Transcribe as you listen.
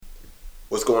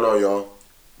What's going on, y'all?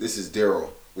 This is Daryl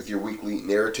with your weekly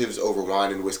Narratives Over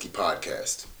Wine and Whiskey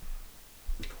podcast.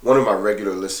 One of my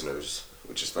regular listeners,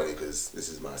 which is funny because this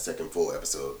is my second full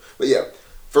episode, but yeah,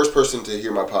 first person to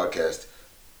hear my podcast,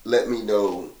 let me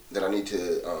know that I need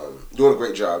to, doing a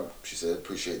great job, she said,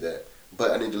 appreciate that,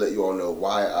 but I need to let you all know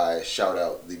why I shout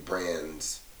out the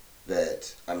brands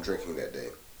that I'm drinking that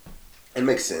day. It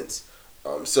makes sense.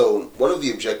 So one of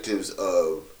the objectives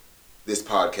of this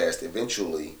podcast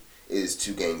eventually is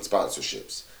to gain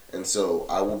sponsorships. And so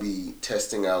I will be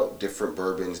testing out different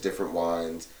bourbons, different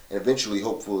wines, and eventually,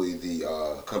 hopefully,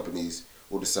 the companies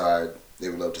will decide they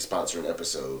would love to sponsor an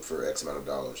episode for X amount of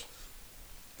dollars.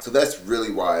 So that's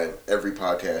really why every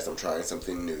podcast I'm trying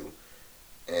something new,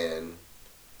 and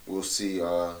we'll see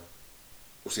how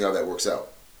that works out.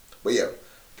 But yeah,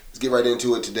 let's get right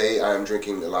into it. Today I am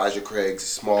drinking Elijah Craig's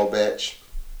Small Batch.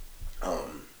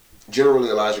 Generally,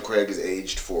 Elijah Craig is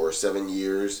aged for 7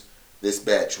 years. This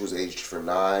batch was aged for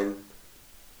 9.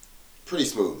 Pretty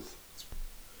smooth.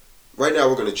 Right now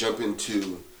we're going to jump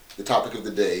into the topic of the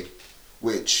day,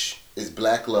 which is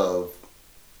Black love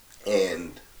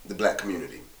and the Black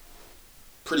community.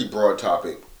 Pretty broad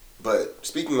topic, but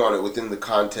speaking on it within the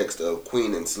context of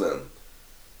Queen and Slim.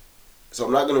 So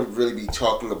I'm not going to really be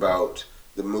talking about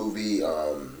the movie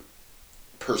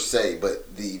per se,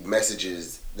 but the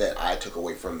messages that I took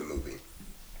away from the movie.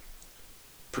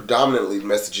 Predominantly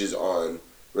messages on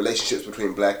relationships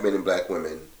between black men and black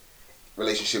women,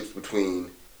 relationships between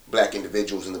black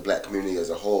individuals and the black community as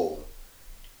a whole,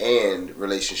 and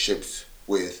relationships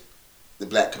with the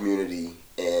black community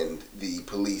and the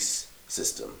police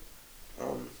system.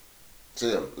 So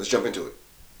yeah, let's jump into it.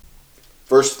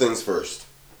 First things first,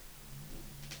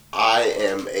 I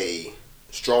am a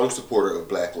strong supporter of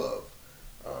black love.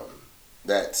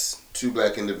 That's two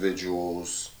black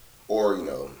individuals, or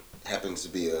happens to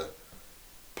be a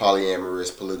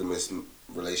polyamorous, polygamous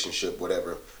relationship,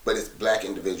 whatever. But it's black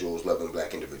individuals loving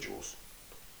black individuals.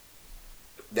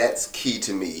 That's key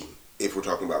to me if we're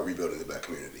talking about rebuilding the black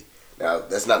community. Now,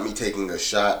 that's not me taking a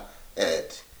shot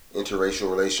at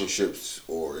interracial relationships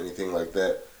or anything like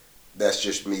that. That's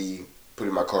just me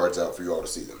putting my cards out for you all to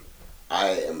see them. I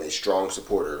am a strong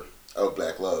supporter of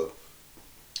black love.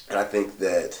 And I think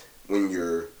that when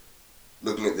you're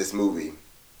looking at this movie,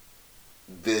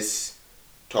 this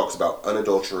talks about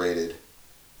unadulterated,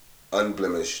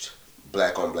 unblemished,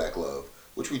 black on black love,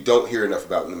 which we don't hear enough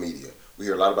about in the media. We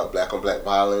hear a lot about black on black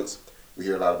violence. We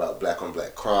hear a lot about black on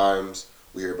black crimes.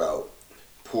 We hear about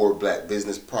poor black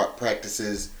business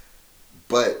practices.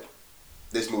 But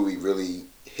this movie really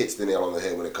hits the nail on the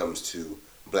head when it comes to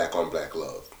black on black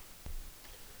love.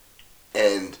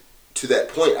 And to that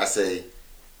point, I say,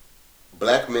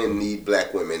 black men need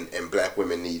black women and black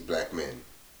women need black men.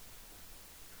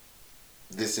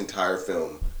 This entire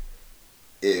film,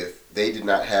 if they did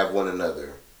not have one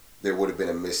another, there would have been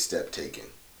a misstep taken.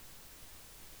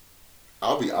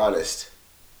 I'll be honest,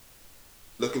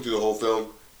 looking through the whole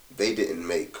film, they didn't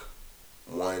make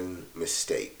one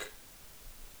mistake.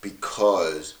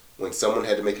 Because when someone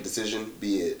had to make a decision,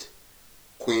 be it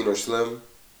Queen or Slim,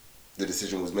 the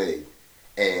decision was made.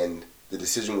 And the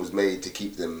decision was made to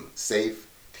keep them safe,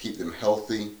 to keep them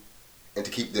healthy, and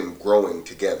to keep them growing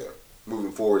together,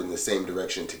 moving forward in the same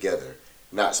direction together,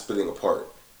 not splitting apart.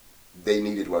 They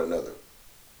needed one another.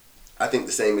 I think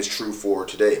the same is true for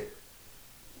today.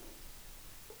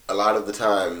 A lot of the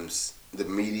times, the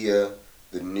media,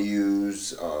 the news,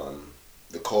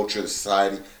 the culture, the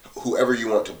society, whoever you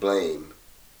want to blame,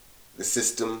 the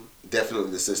system, definitely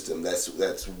the system. That's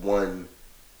one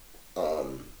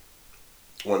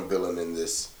villain in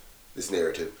this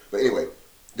narrative. But anyway,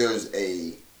 there's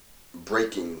a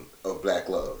breaking of black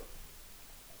love.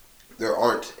 There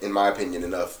aren't, in my opinion,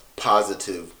 enough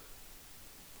positive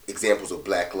examples of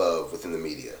black love within the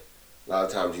media. A lot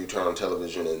of times you turn on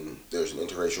television and there's an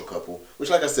interracial couple, which,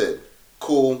 like I said,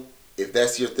 cool. If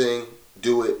that's your thing,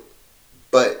 do it.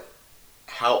 But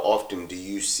how often do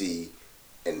you see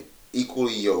an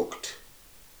equally yoked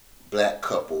black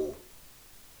couple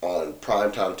on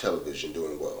primetime television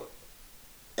doing well?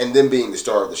 And them being the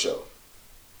star of the show.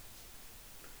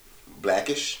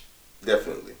 Blackish?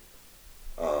 Definitely.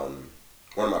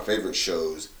 One of my favorite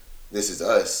shows, This Is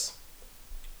Us.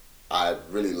 I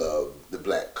really love the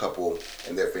black couple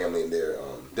and their family and their...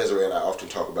 Desiree and I often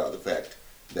talk about the fact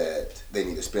that they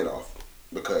need a spinoff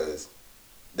because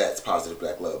that's positive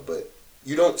black love. But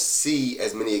you don't see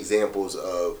as many examples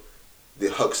of the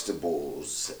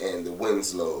Huxtables and the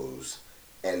Winslows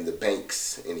and the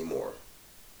Banks anymore.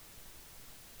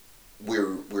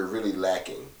 We're really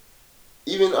lacking.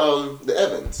 Even the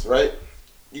Evans, right?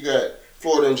 You got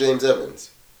Florida and James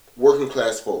Evans, working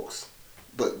class folks.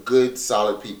 but good,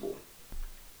 solid people.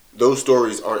 Those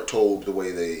stories aren't told the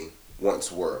way they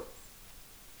once were.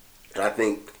 And I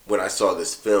think when I saw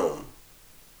this film,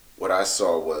 what I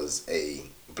saw was a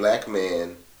black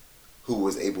man who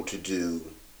was able to do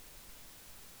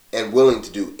and willing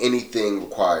to do anything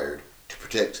required to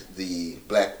protect the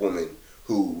black woman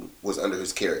who was under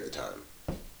his care at the time.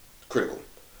 Critical.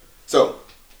 So,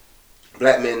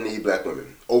 black men need black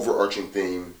women. Overarching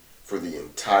theme for the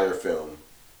entire film.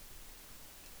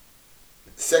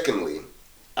 Secondly,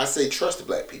 I say trust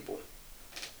black people.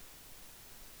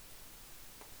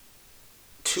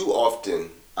 Too often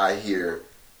I hear,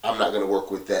 I'm not going to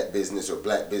work with that business, or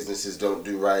black businesses don't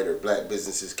do right, or black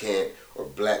businesses can't, or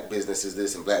black businesses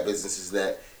this and black businesses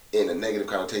that, in a negative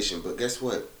connotation. But guess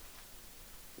what?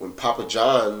 When Papa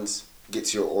John's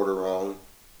gets your order wrong,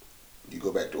 you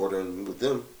go back to ordering with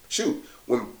them. Shoot,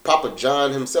 when Papa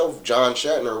John himself, John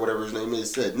Shatner or whatever his name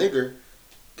is, said nigger,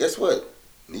 guess what?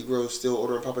 Negroes still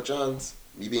ordering Papa John's,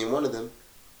 me being one of them.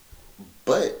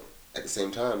 But at the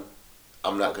same time,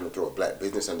 I'm not going to throw a black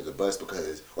business under the bus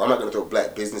because, or I'm not going to throw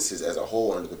black businesses as a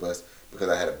whole under the bus because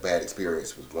I had a bad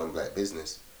experience with one black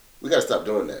business. We got to stop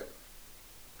doing that.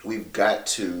 We've got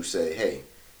to say, hey,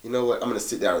 you know what? I'm going to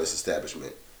sit down at this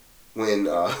establishment. When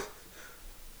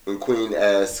Queen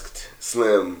asked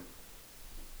Slim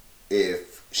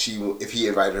if he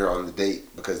invited her on the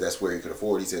date because that's where he could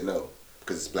afford, he said no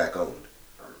because it's black owned.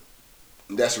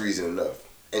 That's reason enough.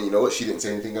 And you know what? She didn't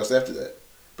say anything else after that.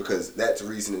 Because that's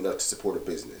reason enough to support a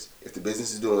business. If the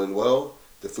business is doing well,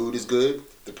 the food is good,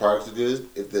 the products are good,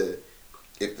 if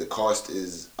the cost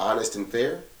is honest and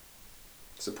fair,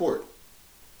 support.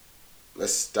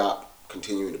 Let's stop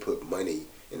continuing to put money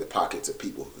in the pockets of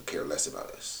people who could care less about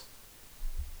us.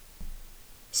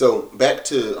 So back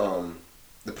to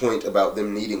the point about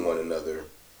them needing one another,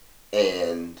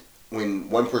 and when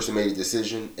one person made a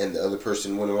decision and the other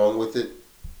person went along with it,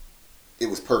 it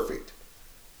was perfect.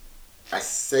 I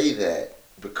say that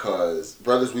because,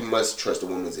 brothers, we must trust a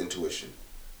woman's intuition.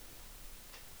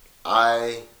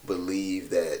 I believe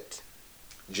that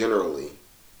generally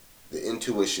the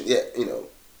intuition,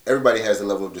 everybody has a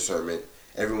level of discernment.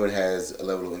 Everyone has a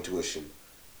level of intuition.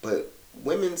 But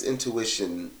women's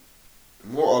intuition,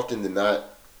 more often than not,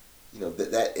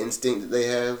 that instinct that they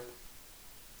have,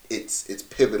 it's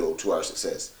pivotal to our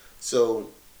success. So,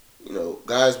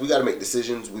 guys, we got to make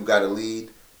decisions. We've got to lead.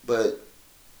 But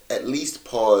at least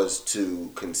pause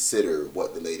to consider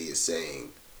what the lady is saying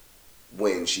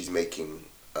when she's making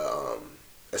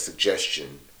a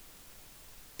suggestion.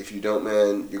 If you don't,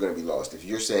 man, you're going to be lost. If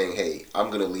you're saying, hey, I'm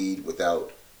going to lead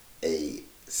without a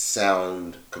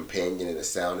sound companion and a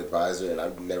sound advisor, and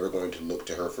I'm never going to look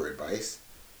to her for advice,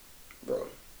 bro,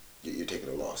 you're taking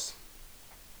a loss.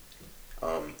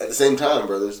 At the same time,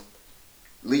 brothers,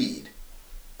 lead.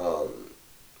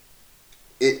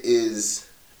 It is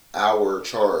our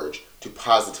charge to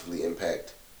positively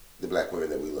impact the black women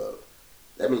that we love.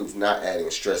 That means not adding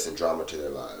stress and drama to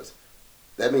their lives.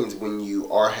 That means when you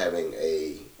are having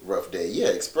a rough day,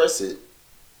 express it.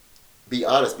 Be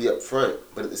honest, be upfront,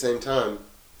 but at the same time,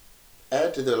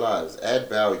 add to their lives, add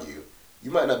value.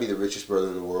 You might not be the richest brother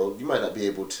in the world. You might not be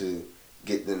able to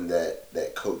get them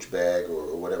that Coach bag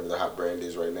or whatever the hot brand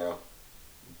is right now,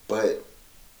 but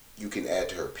you can add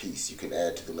to her peace. You can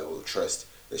add to the level of trust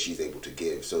that she's able to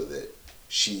give so that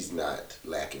she's not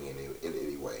lacking in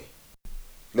any way.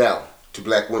 Now, to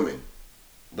black women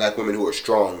who are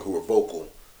strong, who are vocal,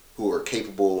 who are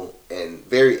capable and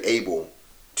very able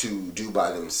to do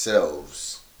by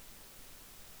themselves.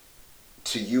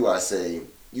 To you, I say,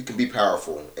 you can be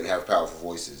powerful and have powerful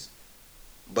voices,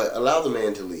 but allow the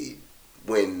man to lead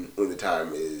when the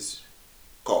time is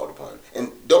called upon.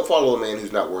 And don't follow a man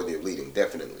who's not worthy of leading,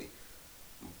 definitely.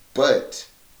 But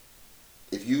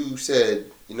if you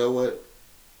said, you know what,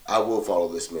 I will follow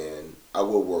this man, I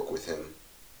will work with him,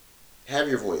 have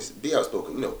your voice, be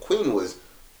outspoken. Queen was,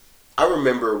 I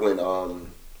remember when,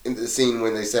 in the scene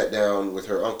when they sat down with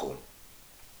her uncle,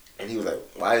 and he was like,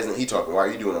 why isn't he talking? Why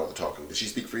are you doing all the talking? Does she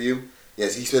speak for you?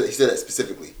 Yes, he said that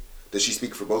specifically. Does she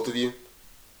speak for both of you?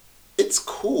 It's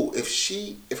cool.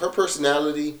 If her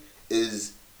personality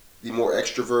is the more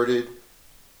extroverted,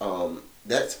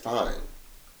 that's fine.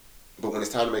 But when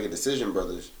it's time to make a decision,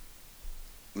 brothers,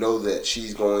 know that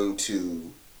she's going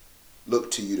to look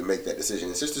to you to make that decision.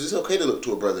 And sisters, it's okay to look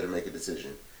to a brother to make a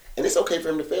decision. And it's okay for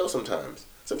him to fail sometimes.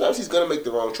 Sometimes he's going to make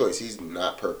the wrong choice. He's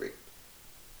not perfect.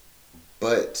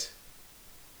 But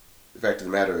the fact of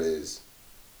the matter is,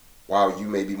 while you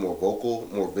may be more vocal,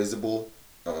 more visible,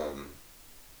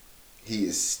 he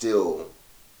is still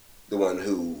the one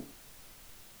who,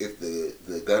 if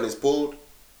the gun is pulled,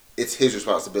 it's his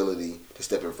responsibility to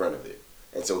step in front of it.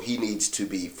 And so he needs to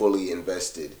be fully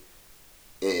invested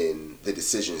in the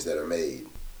decisions that are made.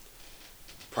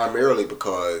 Primarily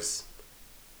because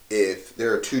if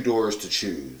there are two doors to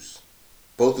choose,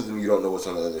 both of them you don't know what's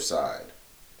on the other side,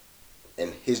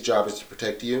 and his job is to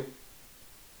protect you,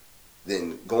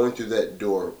 then going through that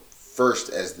door first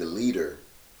as the leader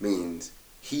means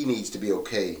he needs to be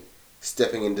okay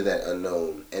stepping into that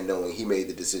unknown and knowing he made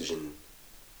the decision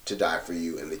to die for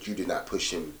you and that you did not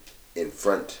push him in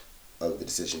front of the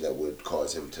decision that would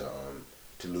cause him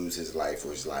to lose his life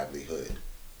or his livelihood.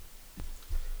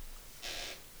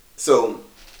 So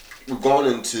we're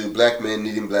going into black men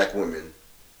needing black women,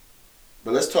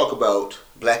 but let's talk about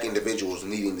black individuals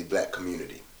needing the black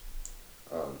community.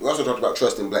 We also talked about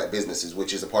trusting black businesses,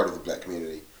 which is a part of the black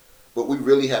community, but we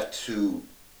really have to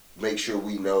make sure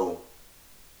we know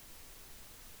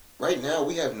right now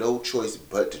we have no choice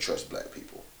but to trust black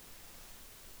people.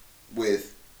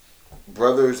 With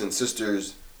brothers and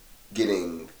sisters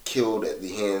getting killed at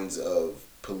the hands of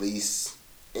police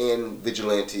and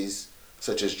vigilantes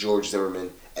such as George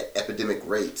Zimmerman at epidemic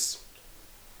rates,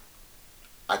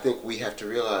 I think we have to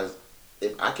realize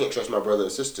if I can't trust my brother or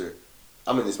sister,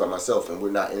 I'm in this by myself and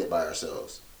we're not in it by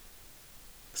ourselves.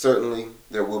 Certainly,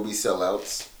 there will be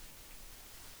sellouts.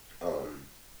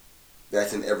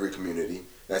 That's in every community.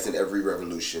 That's in every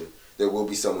revolution. There will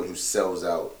be someone who sells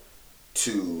out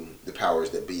to the powers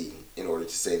that be in order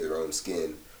to save their own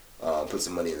skin, put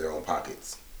some money in their own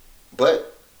pockets.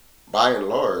 But by and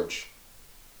large,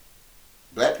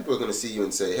 black people are going to see you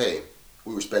and say, hey,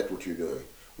 we respect what you're doing.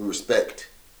 We respect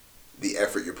the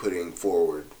effort you're putting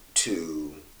forward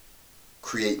to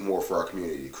create more for our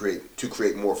community, to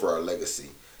create more for our legacy,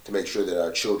 to make sure that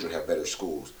our children have better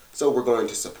schools. So we're going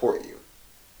to support you.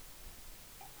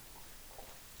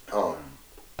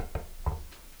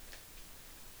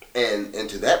 And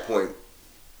to that point,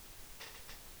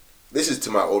 this is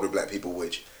to my older black people,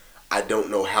 which I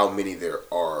don't know how many there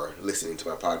are listening to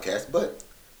my podcast, but,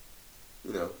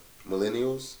 you know,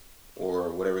 millennials or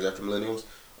whatever's after millennials,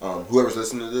 whoever's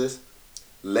listening to this,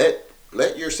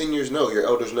 let your seniors know, your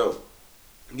elders know,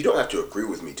 you don't have to agree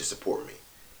with me to support me.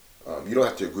 You don't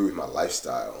have to agree with my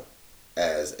lifestyle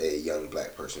as a young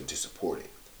black person to support it,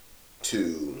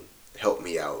 to help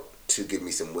me out, to give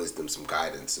me some wisdom, some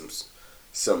guidance,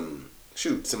 some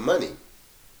money.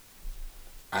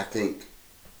 I think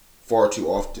far too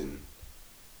often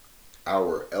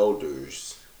our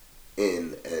elders,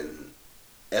 in an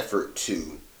effort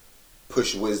to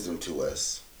push wisdom to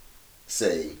us,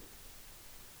 say,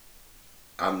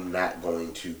 I'm not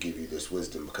going to give you this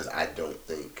wisdom because I don't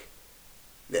think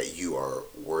that you are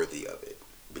worthy of it,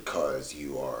 because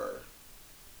you are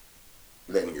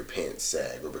letting your pants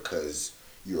sag, or because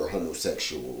you're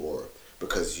homosexual, or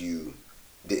because you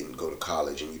didn't go to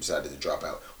college and you decided to drop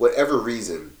out. Whatever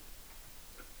reason,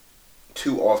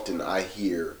 too often I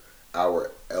hear our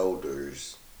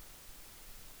elders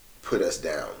put us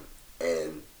down.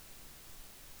 And,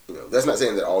 you know, that's not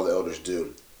saying that all the elders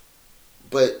do.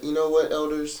 But you know what,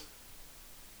 elders?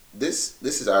 This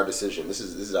is our decision. This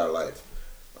is our life.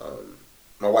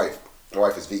 My wife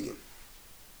is vegan.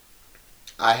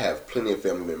 I have plenty of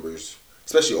family members,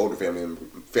 especially older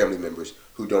family members,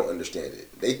 who don't understand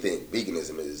it. They think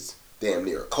veganism is damn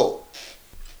near a cult.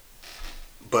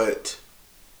 But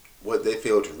what they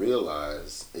fail to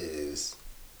realize is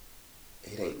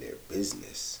it ain't their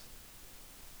business.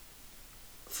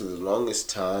 For the longest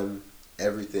time,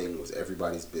 everything was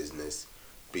everybody's business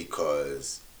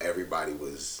because everybody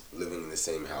was living in the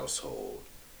same household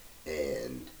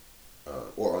and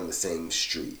or on the same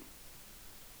street.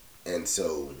 And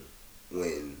so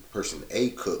when person A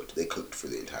cooked, they cooked for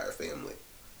the entire family.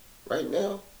 Right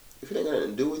now, if it ain't got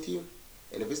nothing to do with you,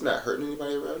 and if it's not hurting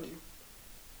anybody around you,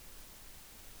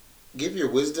 give your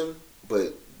wisdom,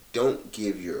 but don't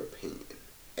give your opinion.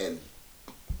 And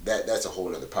that's a whole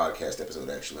nother podcast episode,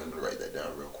 actually. I'm going to write that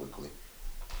down real quickly.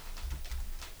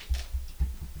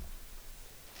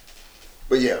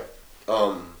 But yeah,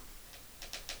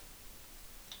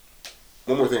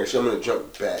 one more thing. Actually, I'm going to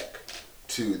jump back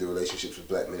to the relationships with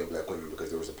black men and black women because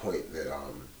there was a point that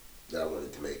I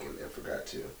wanted to make and forgot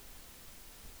to.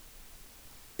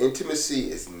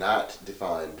 Intimacy is not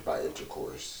defined by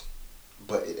intercourse,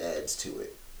 but it adds to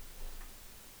it.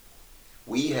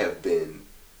 We have been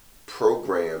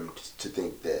programmed to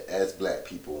think that as black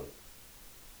people,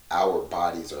 our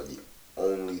bodies are the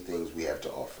only things we have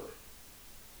to offer.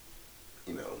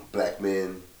 You know, black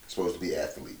men are supposed to be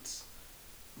athletes.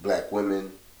 Black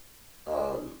women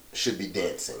should be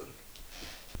dancing.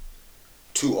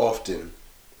 Too often,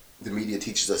 the media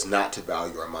teaches us not to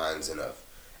value our minds enough.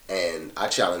 And I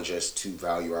challenge us to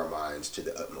value our minds to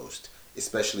the utmost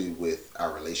especially with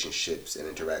our relationships and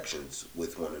interactions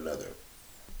with one another.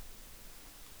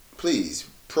 Please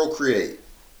procreate,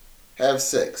 have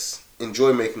sex,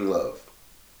 enjoy making love.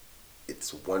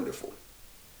 It's wonderful.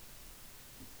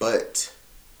 But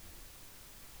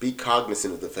be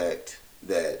cognizant of the fact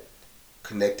that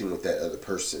connecting with that other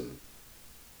person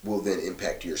will then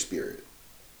impact your spirit.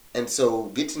 And so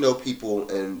get to know people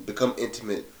and become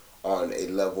intimate on a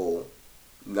level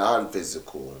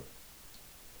non-physical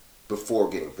before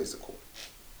getting physical.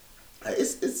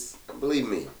 It's believe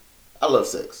me, I love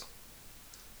sex.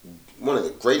 One of the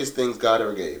greatest things God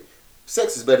ever gave.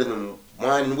 Sex is better than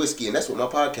wine and whiskey, and that's what my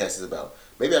podcast is about.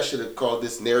 Maybe I should have called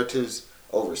this Narratives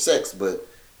Over Sex, but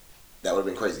that would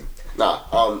have been crazy.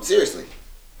 Seriously,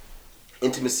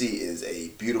 intimacy is a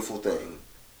beautiful thing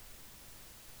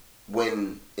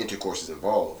when intercourse is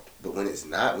involved, but when it's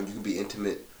not, when you can be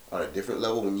intimate on a different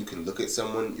level, when you can look at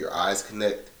someone, your eyes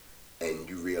connect, and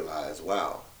you realize,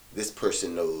 wow, this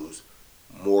person knows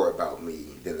more about me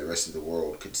than the rest of the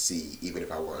world could see, even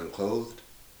if I were unclothed.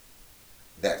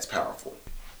 That's powerful.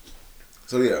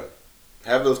 So yeah,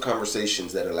 have those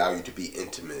conversations that allow you to be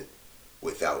intimate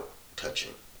without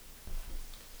touching.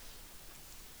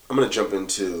 I'm going to jump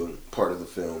into part of the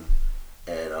film,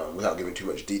 and without giving too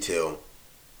much detail,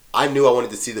 I knew I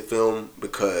wanted to see the film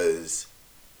because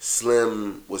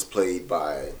Slim was played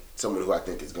by someone who I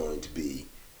think is going to be,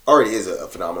 already is a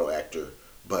phenomenal actor,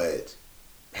 but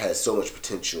has so much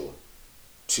potential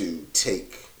to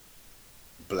take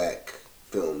black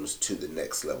films to the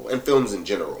next level, and films in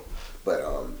general. But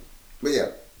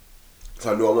yeah,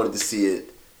 so I knew I wanted to see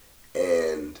it,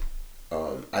 and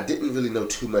I didn't really know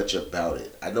too much about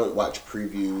it. I don't watch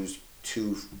previews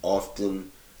too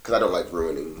often because I don't like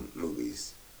ruining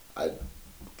movies.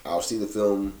 I'll see the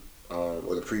film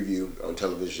or the preview on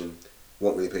television,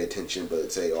 won't really pay attention,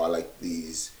 but say, oh, I like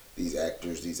these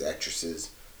actors, these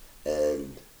actresses,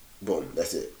 and boom,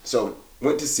 that's it. So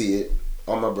went to see it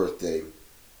on my birthday,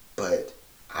 but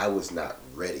I was not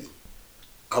ready.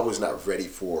 I was not ready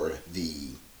for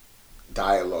the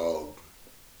dialogue,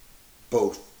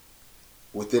 both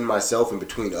within myself and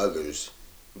between others,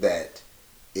 that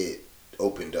it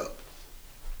opened up.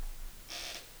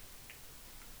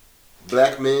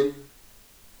 Black men,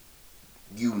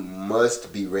 you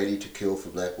must be ready to kill for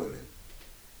black women.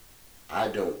 I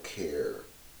don't care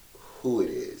who it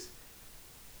is.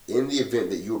 In the event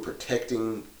that you are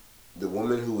protecting the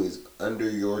woman who is under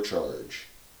your charge,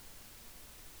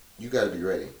 you got to be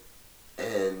ready.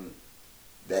 And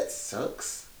that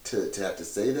sucks to have to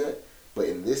say that. But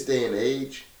in this day and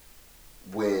age,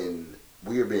 when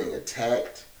we are being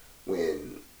attacked,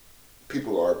 when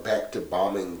people are back to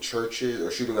bombing churches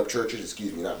or shooting up churches,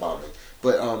 excuse me, not bombing,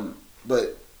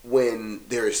 but when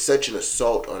there is such an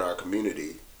assault on our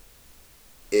community,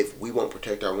 if we won't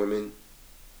protect our women,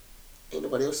 ain't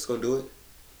nobody else is gonna do it.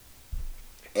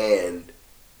 And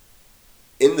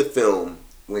in the film,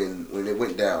 when it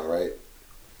went down, right,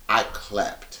 I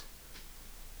clapped.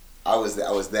 I was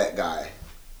that guy,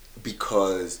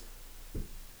 because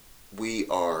we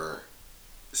are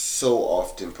so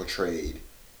often portrayed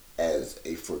as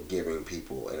a forgiving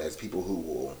people and as people who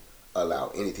will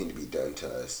allow anything to be done to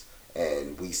us,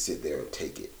 and we sit there and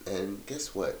take it. And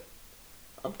guess what?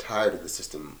 I'm tired of the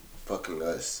system fucking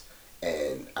us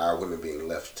and our women being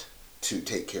left to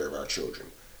take care of our children.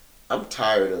 I'm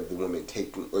tired of the women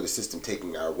taking, or the system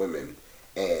taking our women,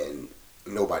 and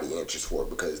nobody answers for it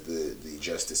because the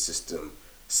justice system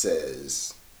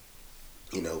says,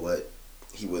 you know what,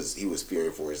 he was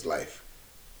fearing for his life.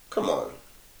 Come on,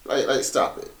 like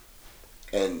stop it.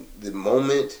 And the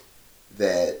moment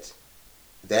that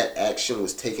action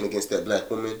was taken against that black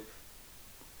woman,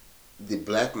 the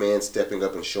black man stepping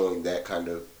up and showing that kind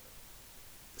of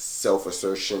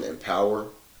self-assertion and power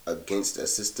against a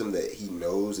system that he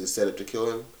knows is set up to kill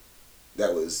him,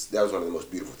 that was one of the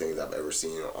most beautiful things I've ever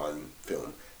seen on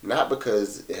film. Not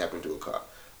because it happened to a cop.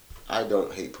 I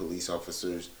don't hate police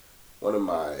officers. One of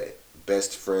my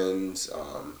best friends,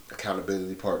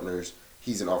 accountability partners,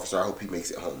 he's an officer. I hope he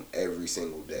makes it home every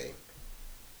single day.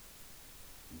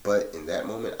 But in that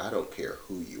moment, I don't care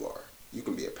who you are. You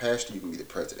can be a pastor, you can be the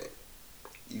president.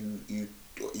 You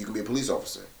can be a police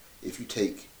officer. If you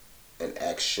take an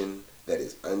action that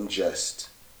is unjust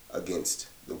against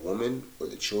the woman or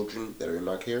the children that are in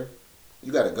my care,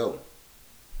 you gotta go.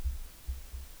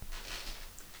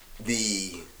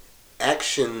 The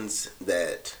actions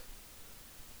that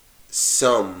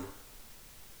some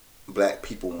black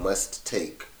people must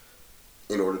take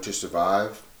in order to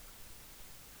survive,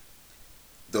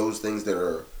 those things that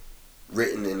are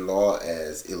written in law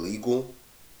as illegal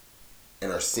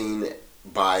and are seen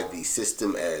by the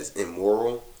system as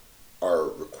immoral, are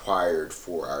required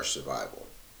for our survival.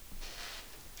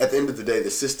 At the end of the day,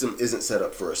 the system isn't set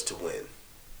up for us to win.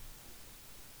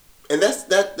 And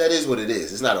that is what it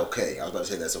is. It's not okay. I was about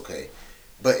to say that's okay.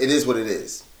 But it is what it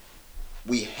is.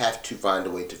 We have to find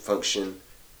a way to function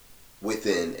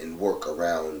within and work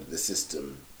around the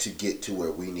system to get to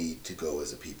where we need to go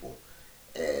as a people.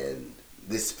 And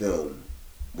this film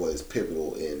was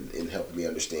pivotal in helping me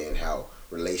understand how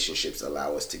relationships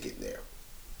allow us to get there.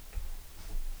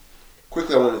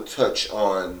 Quickly, I want to touch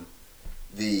on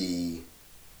the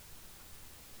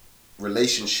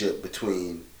relationship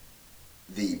between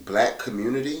the black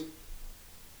community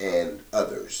and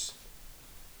others.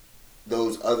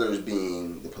 Those others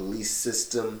being the police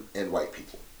system and white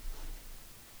people.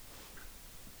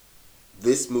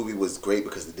 This movie was great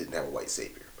because it didn't have a white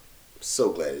savior. I'm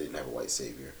so glad it didn't have a white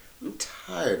savior. I'm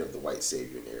tired of the white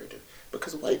savior narrative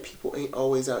because white people ain't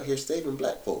always out here saving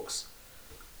black folks.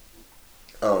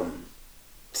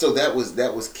 So that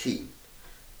was key.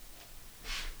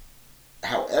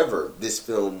 However, this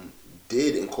film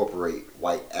did incorporate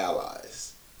white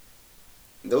allies.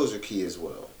 Those are key as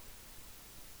well.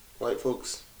 White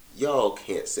folks, y'all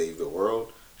can't save the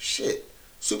world. Shit.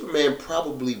 Superman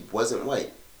probably wasn't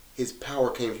white. His power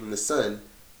came from the sun.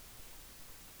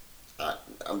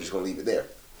 I'm just going to leave it there.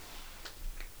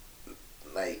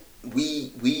 Like,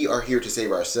 we are here to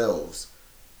save ourselves,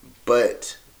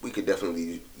 but we could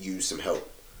definitely use some help.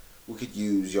 We could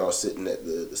use y'all sitting at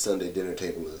the Sunday dinner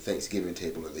table or the Thanksgiving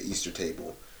table or the Easter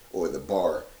table or the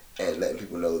bar and letting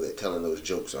people know that telling those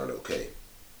jokes aren't okay.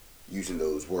 Using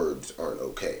those words aren't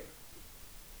okay.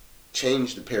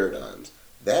 Change the paradigms.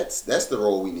 That's the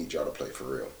role we need y'all to play for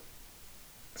real.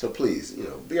 So please,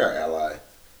 be our ally.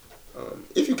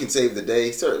 If you can save the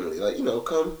day, certainly.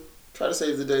 Come try to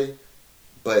save the day.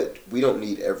 But we don't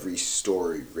need every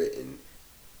story written,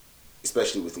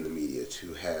 especially within the media,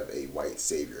 to have a white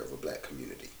savior of a black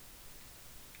community.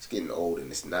 It's getting old and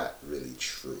it's not really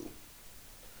true.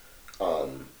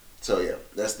 So yeah,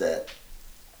 that's that.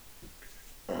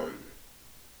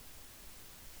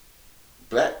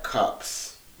 Black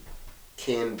cops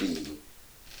can be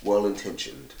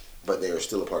well-intentioned, but they are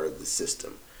still a part of the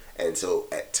system. And so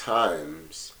at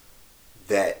times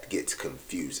that gets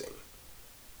confusing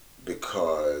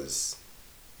because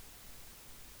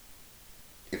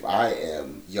if I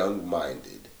am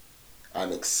young-minded,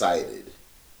 I'm excited,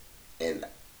 and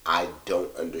I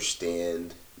don't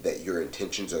understand that your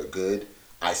intentions are good,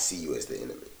 I see you as the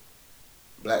enemy.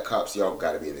 Black cops, y'all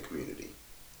gotta be in the community.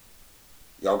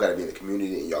 Y'all gotta be in the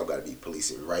community and y'all gotta be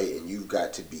policing right, and you've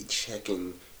got to be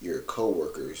checking your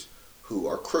coworkers who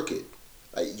are crooked.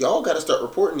 Like, y'all gotta start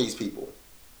reporting these people.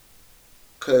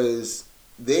 Cause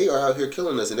they are out here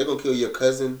killing us and they're gonna kill your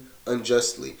cousin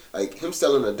unjustly. Like, him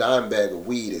selling a dime bag of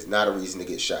weed is not a reason to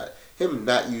get shot. Him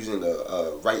not using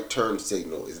a right turn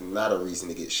signal is not a reason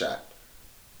to get shot.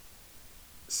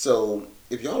 So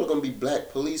if y'all are going to be black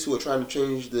police who are trying to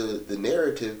change the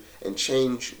narrative and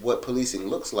change what policing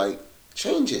looks like,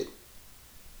 change it.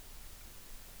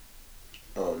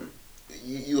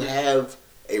 You have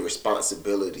a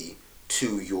responsibility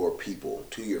to your people,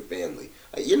 to your family.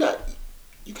 Like,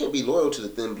 you can't be loyal to the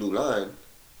thin blue line.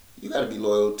 You got to be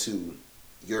loyal to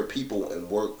your people and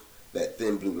work that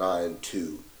thin blue line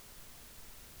to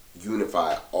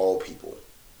unify all people.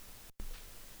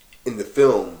 In the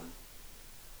film,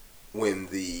 when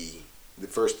the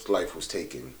first life was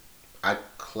taken, I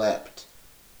clapped,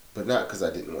 but not because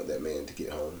I didn't want that man to get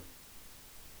home.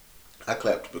 I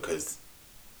clapped because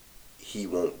he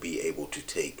won't be able to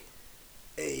take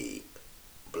a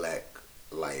black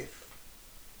life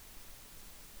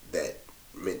that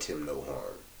meant him no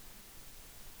harm.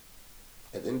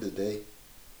 At the end of the day,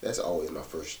 that's always my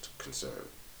first concern.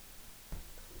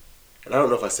 And I don't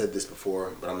know if I said this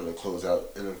before, but I'm going to close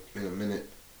out in a minute.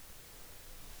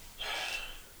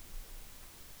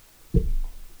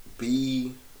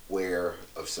 Beware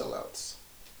of sellouts.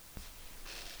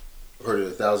 I've heard it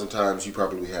 1,000 times. You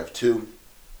probably have too.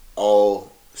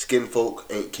 All skin folk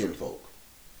ain't kinfolk.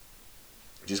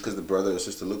 Just because the brother or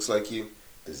sister looks like you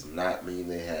does not mean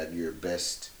they have your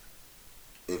best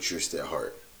interest at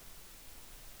heart.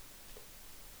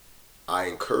 I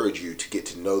encourage you to get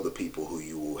to know the people who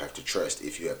you will have to trust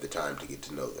if you have the time to get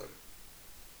to know them.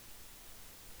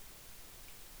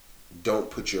 Don't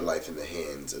put your life in the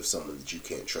hands of someone that you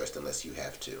can't trust unless you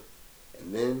have to.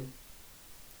 And then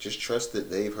just trust that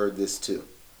they've heard this too.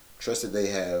 Trust that they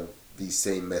have these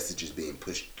same messages being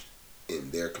pushed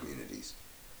in their communities.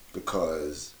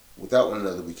 Because without one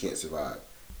another, we can't survive.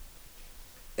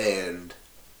 And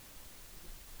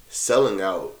selling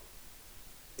out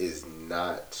is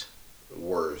not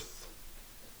worth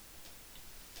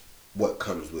what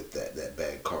comes with that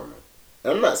bad karma.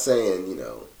 And I'm not saying,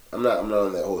 I'm not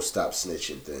on that whole stop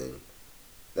snitching thing.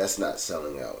 That's not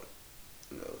selling out.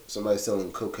 Somebody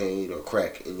selling cocaine or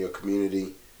crack in your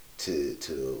community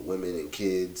to women and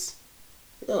kids,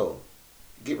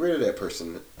 get rid of that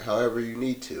person however you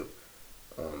need to.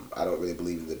 I don't really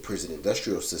believe in the prison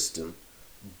industrial system,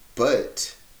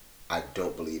 but I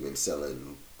don't believe in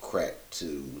selling crack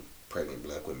to pregnant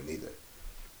black women either.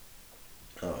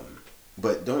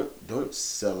 But don't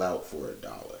sell out for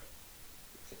 $1.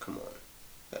 Come on,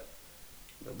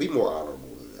 be more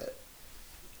honorable than that.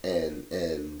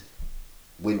 And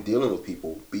when dealing with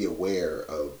people, be aware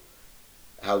of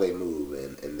how they move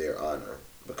and their honor,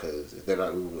 because if they're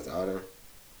not moving with honor,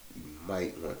 you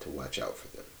might want to watch out for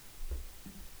them.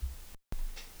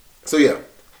 So yeah,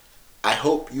 I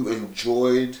hope you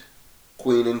enjoyed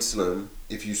Queen and Slim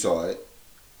if you saw it.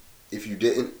 If you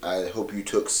didn't, I hope you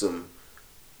took some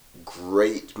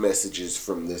great messages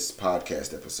from this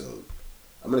podcast episode.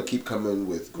 I'm going to keep coming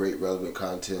with great relevant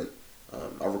content.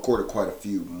 I've recorded quite a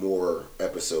few more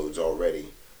episodes already,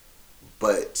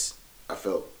 but I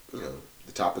felt,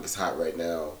 the topic is hot right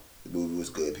now. The movie was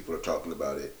good. People are talking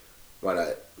about it. Why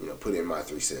not, put in my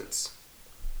 3 cents.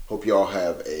 Hope y'all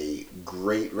have a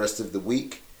great rest of the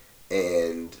week,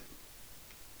 and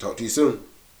talk to you soon.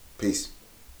 Peace.